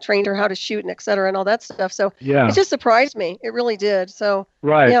and trained her how to shoot and et cetera and all that stuff. So it just surprised me. It really did. So,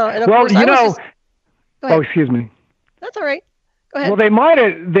 right. Yeah, and of course, Go ahead. Oh, excuse me. That's all right. Go ahead. Well, they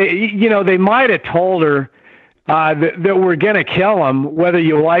might have told her that we're going to kill him, whether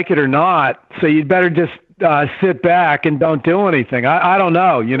you like it or not. So you'd better just sit back and don't do anything. I don't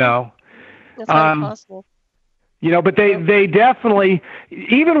know, That's not possible. But they definitely,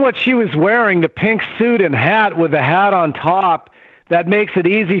 even what she was wearing, the pink suit and hat with the hat on top, that makes it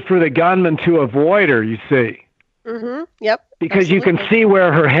easy for the gunman to avoid her, you see. Mm-hmm. Yep. Because you can see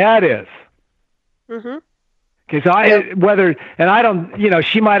where her head is. Mm-hmm. Because I don't,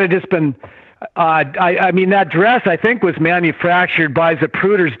 she might have just been, I mean, that dress I think was manufactured by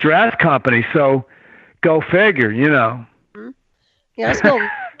Zapruder's dress company. So go figure, Mm-hmm. Yeah, I smell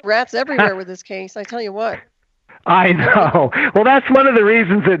rats everywhere with this case. I tell you what. I know. Well, that's one of the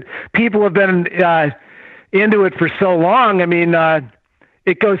reasons that people have been into it for so long. I mean,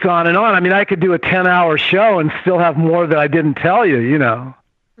 it goes on and on. I mean, I could do a 10-hour show and still have more that I didn't tell you,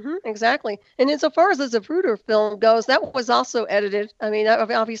 Mm-hmm, exactly. And insofar as the Zapruder film goes, that was also edited. I mean,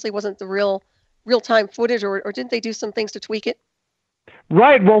 that obviously wasn't the real-time footage, or didn't they do some things to tweak it?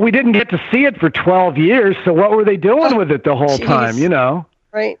 Right. Well, we didn't get to see it for 12 years, so what were they doing with it the whole time,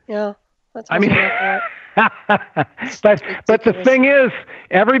 Right, yeah. That's but the thing is,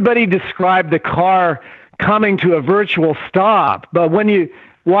 everybody described the car coming to a virtual stop. But when you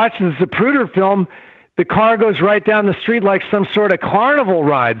watch the Zapruder film, the car goes right down the street like some sort of carnival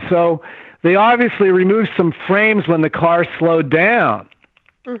ride. So they obviously removed some frames when the car slowed down.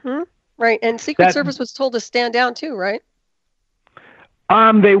 Mm-hmm. Right. And Secret Service was told to stand down too, right?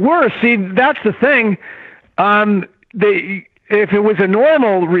 They were. See, that's the thing. If it was a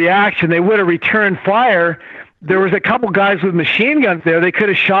normal reaction, they would have returned fire. There was a couple guys with machine guns there. They could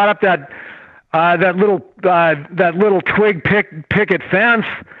have shot up that little twig picket fence,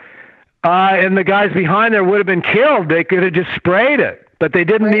 and the guys behind there would have been killed. They could have just sprayed it, but they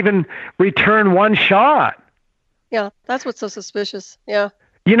didn't even return one shot. Yeah, that's what's so suspicious. Yeah.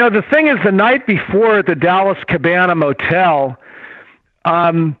 The thing is, the night before at the Dallas Cabana Motel,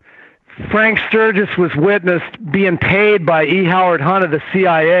 Frank Sturgis was witnessed being paid by E. Howard Hunt of the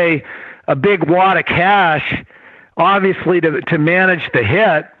CIA a big wad of cash, obviously to manage the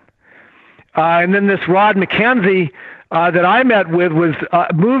hit. And then this Rod McKenzie that I met with was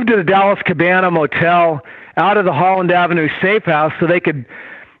moved to the Dallas Cabana Motel out of the Holland Avenue safe house so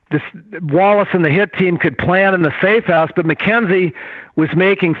Wallace and the hit team could plan in the safe house, but McKenzie was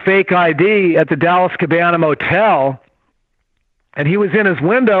making fake ID at the Dallas Cabana Motel. And he was in his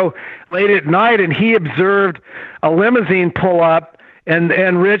window late at night, and he observed a limousine pull up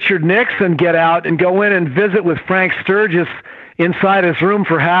and Richard Nixon get out and go in and visit with Frank Sturgis inside his room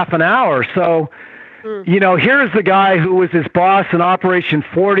for half an hour. So, here's the guy who was his boss in Operation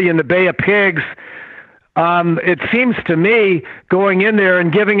 40 in the Bay of Pigs. It seems to me going in there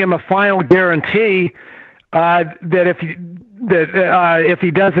and giving him a final guarantee that if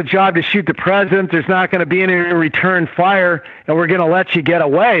he does the job to shoot the president, there's not going to be any return fire, and we're going to let you get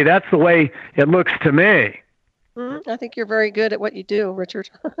away. That's the way it looks to me. I think you're very good at what you do, Richard.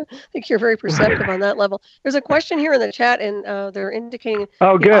 I think you're very perceptive on that level. There's a question here in the chat, and they're indicating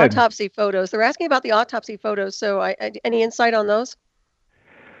the autopsy photos. They're asking about the autopsy photos. So, any insight on those?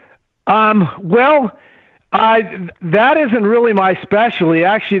 Well, that isn't really my specialty.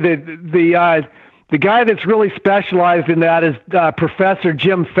 Actually, the guy that's really specialized in that is Professor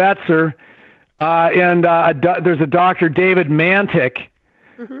Jim Fetzer, and there's a Dr. David Mantic.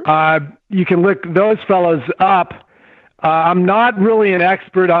 Mm-hmm. You can look those fellows up. I'm not really an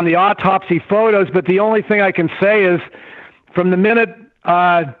expert on the autopsy photos, but the only thing I can say is from the minute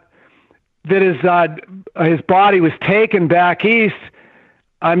that his body was taken back east,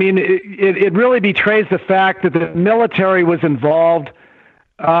 I mean, it really betrays the fact that the military was involved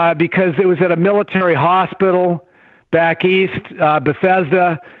because it was at a military hospital back east,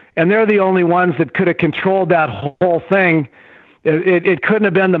 Bethesda, and they're the only ones that could have controlled that whole thing. It couldn't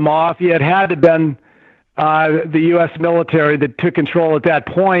have been the mafia. It had to have been the U.S. military that took control at that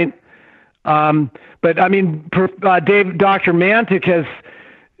point. But I mean, Dr. Mantic has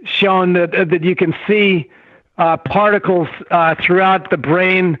shown that you can see particles throughout the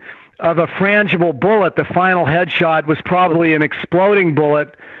brain of a frangible bullet. The final headshot was probably an exploding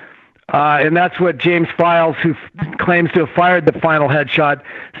bullet, and that's what James Files, who claims to have fired the final headshot,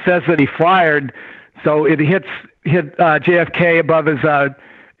 says that he fired. So it hit JFK above in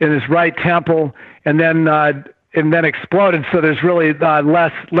his right temple, and then exploded. So there's really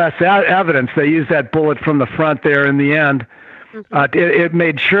less evidence. They used that bullet from the front there in the end. Mm-hmm. It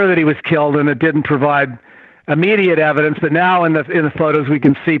made sure that he was killed, and it didn't provide immediate evidence. But now in the photos, we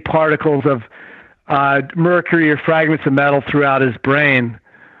can see particles of mercury or fragments of metal throughout his brain.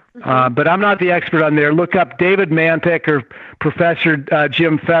 Mm-hmm. But I'm not the expert on there. Look up David Mantic or Professor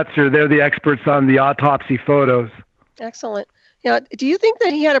Jim Fetzer. They're the experts on the autopsy photos. Excellent. Yeah. Do you think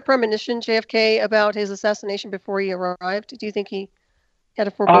that he had a premonition, JFK, about his assassination before he arrived? Do you think he had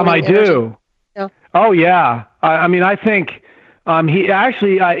a foreboding? I do. Yeah. Oh yeah. I mean, I think he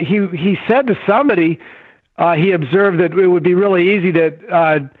actually he said to somebody he observed that it would be really easy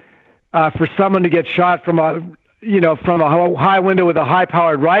to for someone to get shot from from a high window with a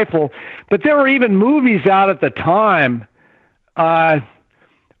high-powered rifle. But there were even movies out at the time.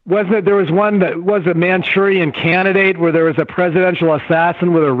 Wasn't it? There was one that was a Manchurian Candidate where there was a presidential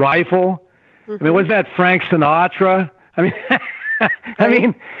assassin with a rifle. I mean, wasn't that Frank Sinatra? I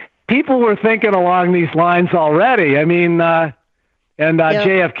mean, people were thinking along these lines already. I mean,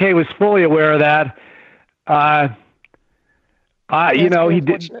 JFK was fully aware of that.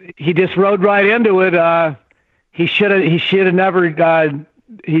 He just rode right into it. He should have never.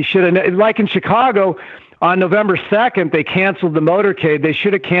 Like in Chicago, on November 2nd, they canceled the motorcade. They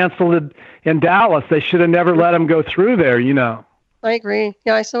should have canceled it in Dallas. They should have never let him go through there. I agree.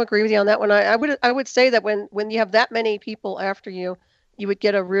 Yeah, I so agree with you on that one. I would say that when you have that many people after you, you would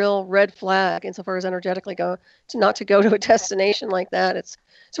get a real red flag insofar as energetically not to go to a destination like that. It's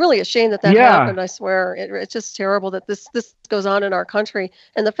really a shame that happened. I swear, it's just terrible that this goes on in our country.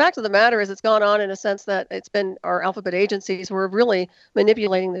 And the fact of the matter is, it's gone on in a sense that it's been our alphabet agencies who are really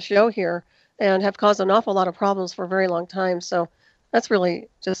manipulating the show here and have caused an awful lot of problems for a very long time. So that's really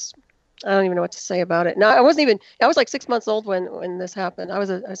just, I don't even know what to say about it. No, I was like 6 months old when this happened. I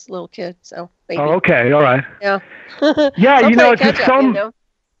was a little kid, so baby. Oh, okay, all right. Yeah. Yeah, it's just so.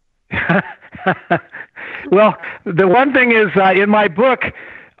 Well, the one thing is, in my book,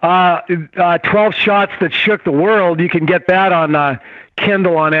 12 Shots That Shook the World, you can get that on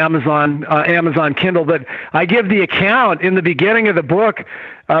Kindle on Amazon Kindle. But I give the account in the beginning of the book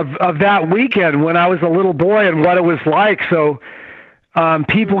of that weekend when I was a little boy and what it was like. So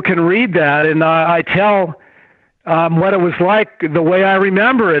people can read that, and I tell what it was like the way I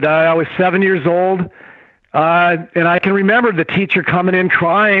remember it. I was 7 years old, and I can remember the teacher coming in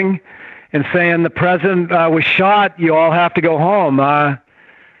crying and saying, "The president was shot. You all have to go home."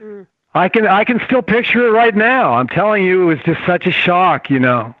 I can still picture it right now. I'm telling you, it was just such a shock.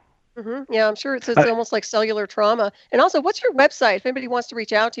 Mm-hmm. Yeah, I'm sure it's almost like cellular trauma. And also, what's your website? If anybody wants to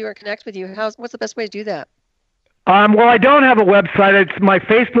reach out to you or connect with you, what's the best way to do that? Well, I don't have a website. My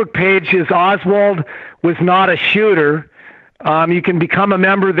Facebook page is Oswald Was Not a Shooter. You can become a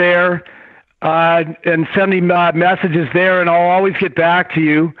member there and send me messages there, and I'll always get back to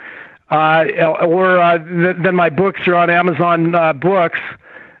you. Then my books are on Amazon Books.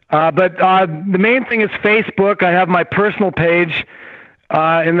 But the main thing is Facebook. I have my personal page,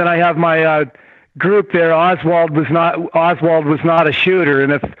 and then I have my group there. Oswald was not a shooter.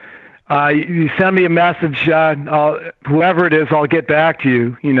 And if you send me a message, whoever it is, I'll get back to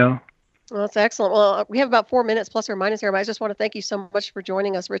you. Well, that's excellent. Well, we have about 4 minutes plus or minus here, but I just want to thank you so much for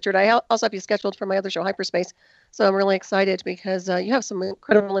joining us, Richard. I also have you scheduled for my other show, Hyperspace. So I'm really excited because you have some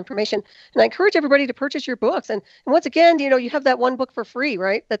incredible information. And I encourage everybody to purchase your books. And once again, you have that one book for free,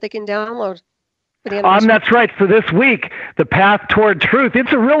 right, that they can download. That's right. For this week, The Path Toward Truth.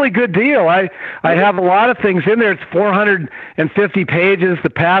 It's a really good deal. I have a lot of things in there. It's 450 pages, The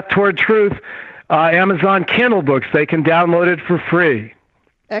Path Toward Truth, Amazon Kindle books. They can download it for free.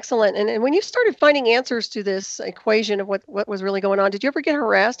 Excellent. And when you started finding answers to this equation of what was really going on, did you ever get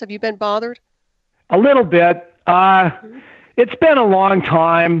harassed? Have you been bothered? A little bit. It's been a long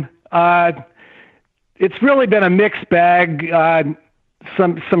time. It's really been a mixed bag.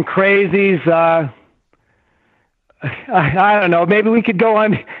 Some crazies. I don't know. Maybe we could go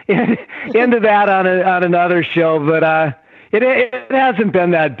on into that on another show, but it hasn't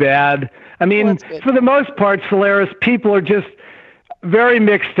been that bad. I mean, for the most part, Solaris, people are just very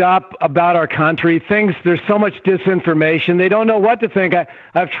mixed up about our country. There's so much disinformation. They don't know what to think.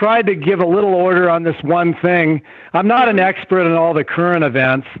 I've tried to give a little order on this one thing. I'm not an expert in all the current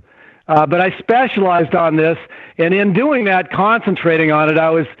events, but I specialized on this. And in doing that, concentrating on it,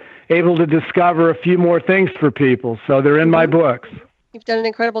 I was able to discover a few more things for people. So they're in my books. You've done an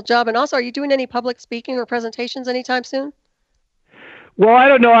incredible job. And also, are you doing any public speaking or presentations anytime soon? Well, I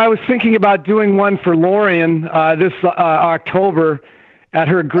don't know. I was thinking about doing one for Lorian this October at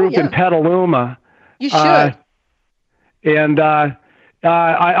her group in Petaluma. You should. And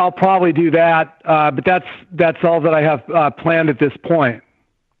I'll probably do that. But that's all that I have planned at this point.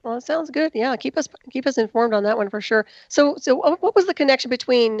 Well, it sounds good. Yeah, keep us informed on that one for sure. So what was the connection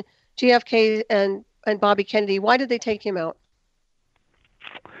between JFK and Bobby Kennedy? Why did they take him out?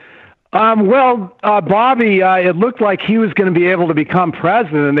 Bobby, it looked like he was going to be able to become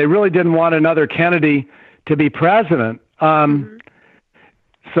president, and they really didn't want another Kennedy to be president.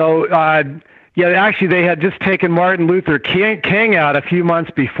 So, actually, they had just taken Martin Luther King out a few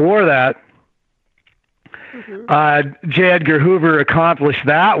months before that. J. Edgar Hoover accomplished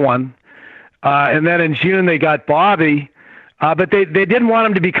that one. And then in June, they got Bobby. But they didn't want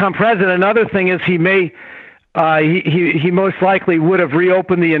him to become president. Another thing is he most likely would have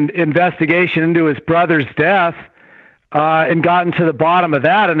reopened the investigation into his brother's death. and gotten to the bottom of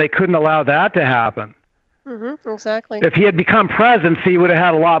that, and they couldn't allow that to happen. Exactly. If he had become president, he would have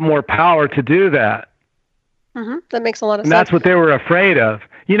had a lot more power to do that. That makes a lot of sense. And that's what they were afraid of.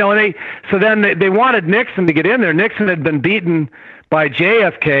 And they wanted Nixon to get in there. Nixon had been beaten by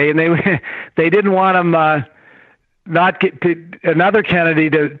JFK, and they didn't want him not get another Kennedy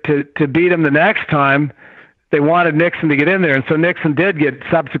to beat him the next time. They wanted Nixon to get in there, and so Nixon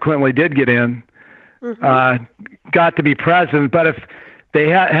subsequently did get in, got to be president. But if they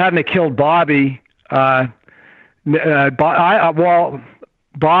hadn't killed Bobby, Bobby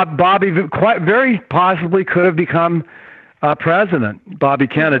quite very possibly could have become president, Bobby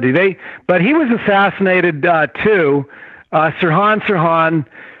Kennedy. But he was assassinated too. Sirhan,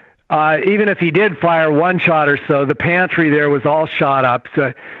 even if he did fire one shot or so, the pantry there was all shot up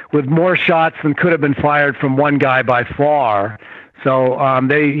with more shots than could have been fired from one guy by far. So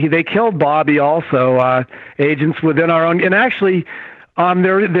they killed Bobby also, agents within our own. And actually,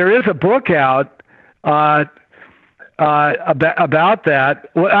 there is a book out about that.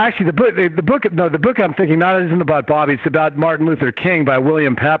 Well, actually, the book I'm thinking isn't about Bobby. It's about Martin Luther King by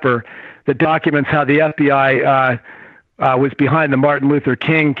William Pepper, that documents how the FBI was behind the Martin Luther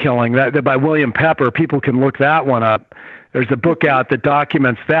King killing. That by William Pepper. People can look that one up. There's a book out that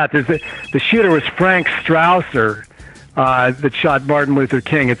documents that. The shooter was Frank Strausser, that shot Martin Luther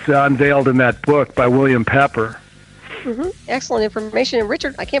King. It's unveiled in that book by William Pepper. Excellent information. And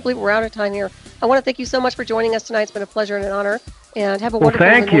Richard, I can't believe we're out of time here. I want to thank you so much for joining us tonight. It's been a pleasure and an honor. And have a wonderful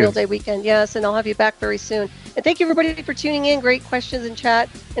Memorial Day weekend. Yes, and I'll have you back very soon. And thank you, everybody, for tuning in. Great questions and chat.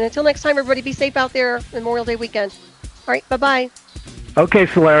 And until next time, everybody, be safe out there. Memorial Day weekend. All right, bye-bye. Okay,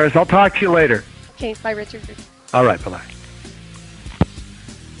 Solaris. I'll talk to you later. Okay, bye, Richard. All right, bye-bye.